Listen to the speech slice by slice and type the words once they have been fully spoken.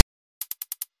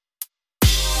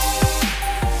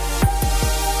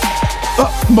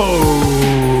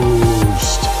utmost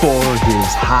for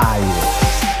his highest.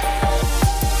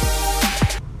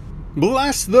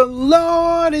 Bless the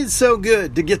Lord, it's so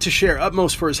good to get to share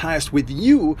Utmost for his highest with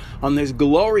you on this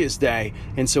glorious day.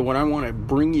 And so what I want to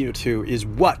bring you to is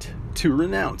what to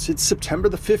renounce. It's September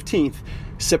the 15th,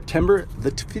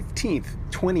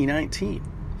 2019.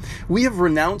 We have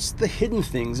renounced the hidden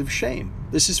things of shame.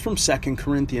 This is from 2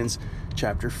 Corinthians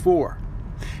chapter 4.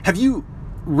 Have you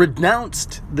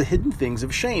renounced the hidden things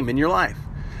of shame in your life?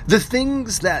 The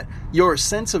things that your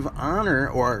sense of honor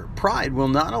or pride will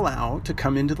not allow to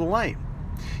come into the light.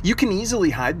 You can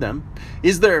easily hide them.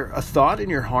 Is there a thought in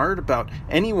your heart about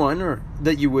anyone or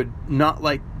that you would not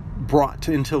like brought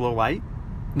into the light?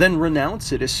 Then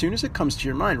renounce it as soon as it comes to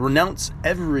your mind. Renounce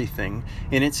everything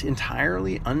in its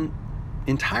entirely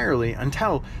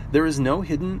until there is no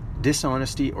hidden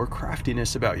dishonesty or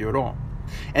craftiness about you at all.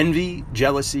 Envy,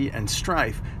 jealousy, and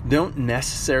strife don't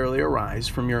necessarily arise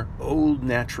from your old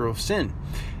natural sin.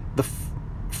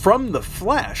 From the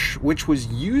flesh, which was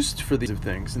used for these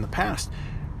things in the past,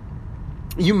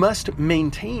 you must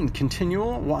maintain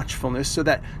continual watchfulness so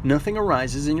that nothing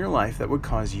arises in your life that would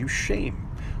cause you shame.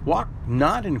 Walk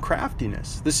not in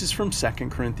craftiness. This is from 2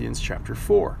 Corinthians chapter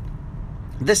 4.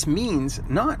 This means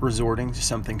not resorting to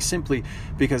something simply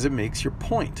because it makes your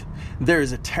point. There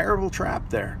is a terrible trap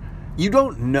there. You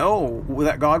don't know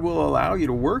that God will allow you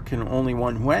to work in only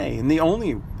one way, and the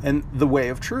way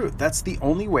of truth. That's the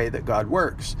only way that God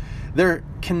works. There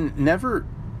can never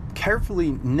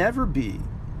be.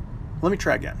 Let me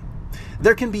try again.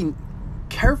 There can be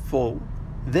careful,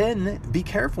 then be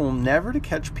careful never to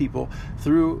catch people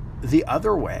through the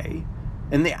other way,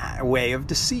 in the way of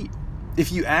deceit.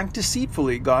 If you act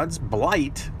deceitfully, God's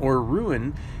blight or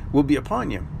ruin will be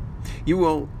upon you.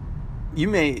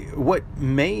 What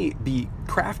may be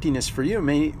craftiness for you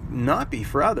may not be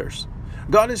for others.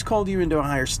 God has called you into a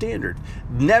higher standard.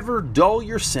 Never dull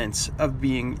your sense of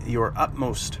being your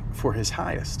utmost for his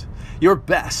highest, your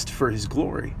best for his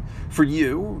glory. For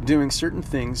you, doing certain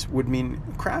things would mean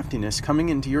craftiness coming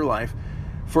into your life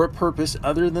for a purpose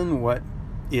other than what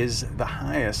is the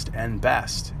highest and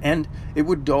best, and it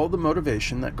would dull the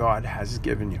motivation that God has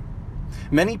given you.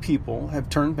 Many people have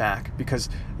turned back because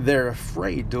they're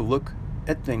afraid to look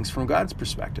at things from God's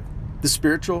perspective.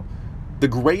 The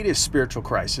greatest spiritual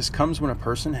crisis comes when a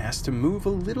person has to move a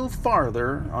little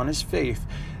farther on his faith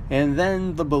and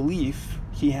then the belief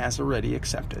he has already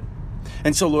accepted.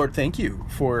 And so, Lord, thank you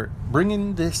for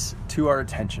bringing this to our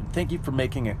attention. Thank you for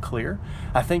making it clear.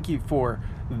 I thank you for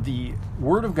the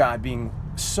Word of God being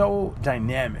so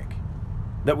dynamic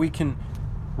that we can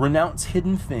renounce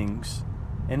hidden things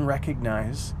and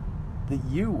recognize that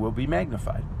you will be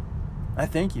magnified. I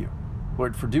thank you,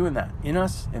 Lord, for doing that in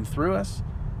us and through us.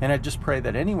 And I just pray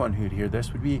that anyone who'd hear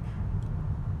this would be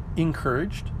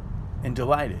encouraged and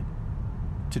delighted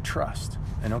to trust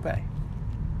and obey.